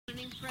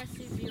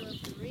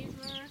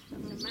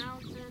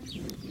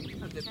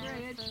of the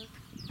bridge.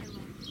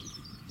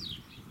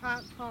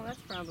 Paul,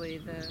 that's probably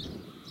the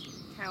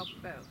cow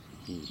boat.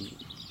 Mm-hmm.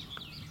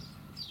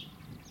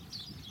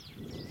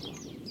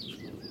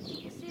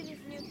 You see these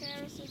new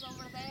terraces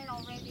over there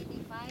already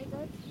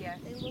divided? Yes.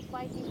 They look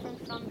quite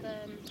different from the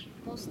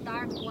most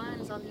dark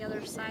ones on the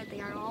other side.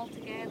 They are all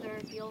together,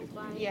 the old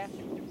vines. Yes.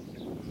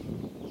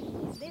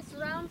 This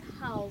round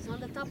house on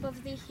the top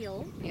of the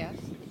hill Yes.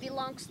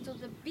 belongs to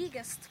the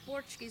biggest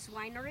Portuguese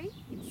winery.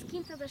 It's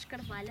Quinta das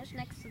Carvalhas,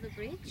 next to the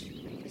bridge.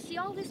 You see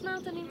all this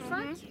mountain in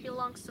front?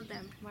 Belongs to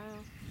them. Wow.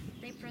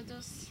 They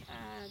produce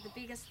the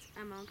biggest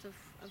amount of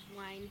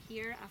wine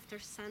here after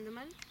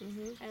Sandeman.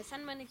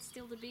 Sandeman is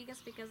still the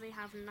biggest because they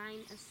have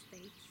 9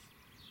 estates.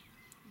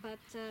 But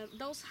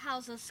those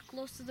houses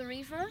close to the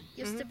river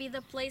used to be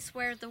the place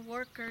where the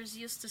workers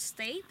used to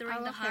stay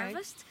during the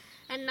harvest.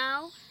 And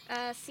now,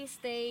 since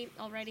they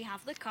already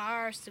have the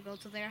cars to go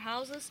to their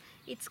houses,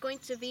 it's going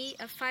to be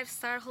a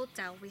 5-star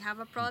hotel. We have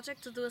a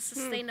project to do a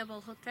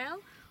sustainable hotel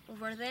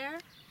over there,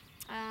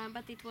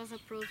 but it was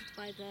approved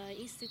by the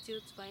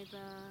institute, by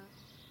the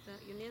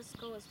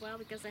UNESCO as well,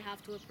 because they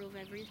have to approve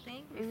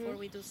everything before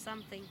we do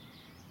something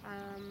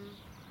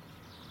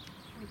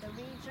in the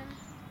region.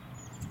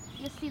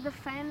 You see the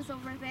fans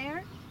over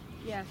there?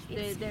 Yes.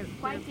 It's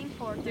quite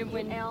important, the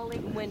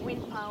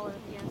wind power,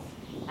 yes.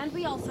 And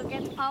we also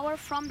get power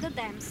from the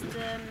dams,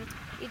 the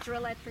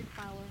hydroelectric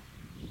power.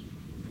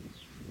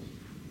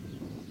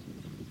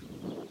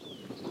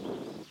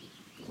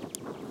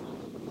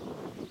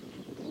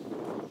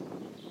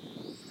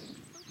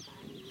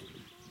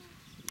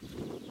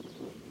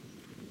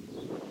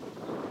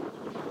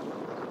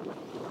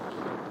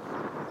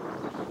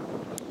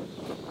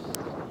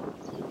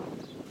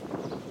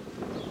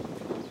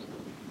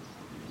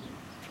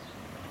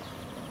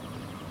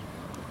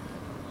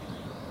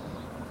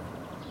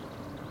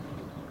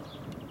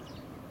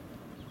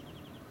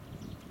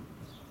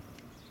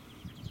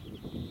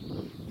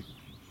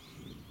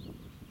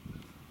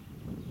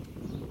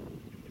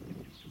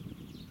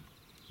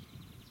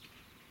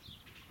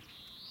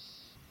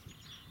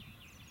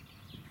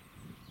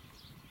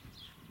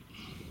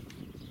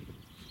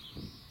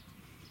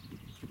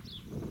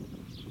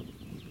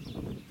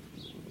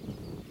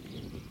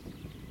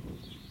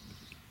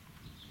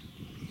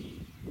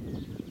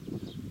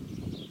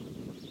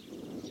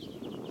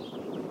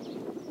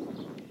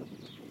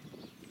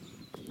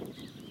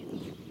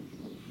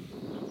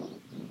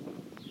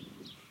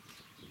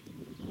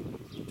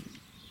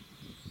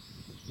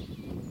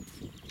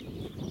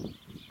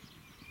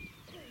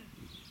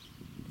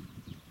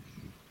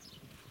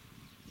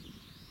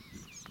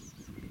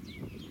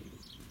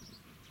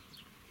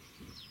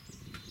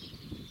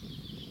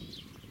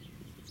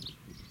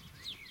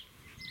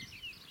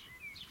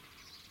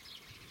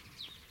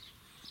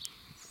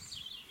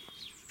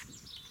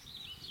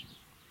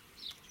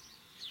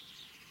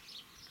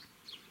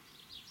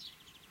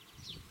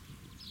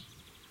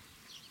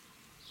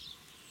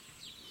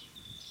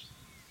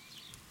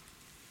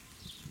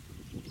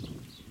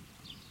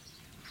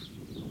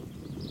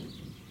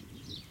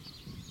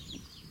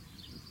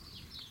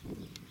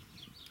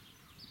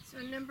 So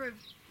a number of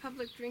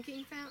public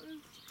drinking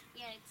fountains.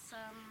 Yeah,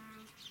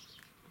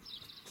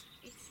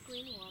 it's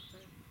clean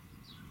water.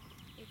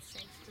 It's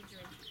safe to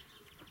drink.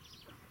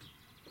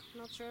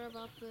 Not sure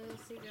about the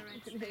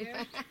cigarettes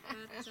there,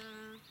 but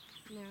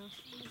No.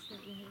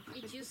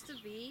 it used to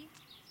be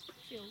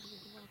filled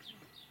with water.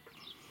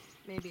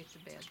 Maybe it's a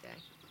bad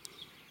day.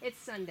 It's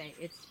Sunday.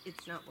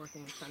 It's not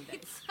working Sunday.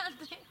 It's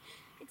Sunday.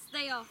 It's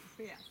day off.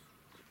 Yes.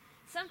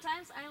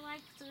 Sometimes I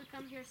like to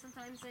come here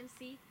sometimes and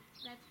see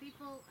that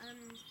people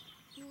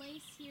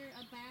place here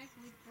a bag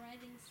with bread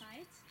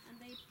inside and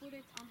they put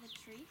it on the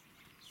tree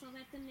so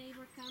that the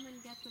neighbor come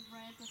and get the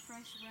bread, the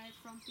fresh bread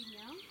from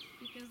Pinhão,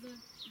 because the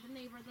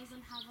neighbor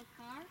doesn't have a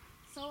car.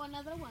 So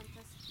another one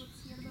just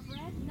puts here the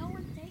bread, no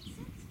one takes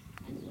it,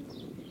 and the other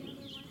one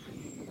everybody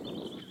takes it.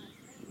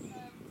 That's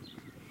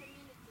the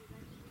community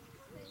that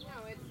we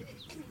No,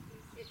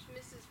 it's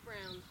Mrs.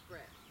 Brown's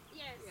bread.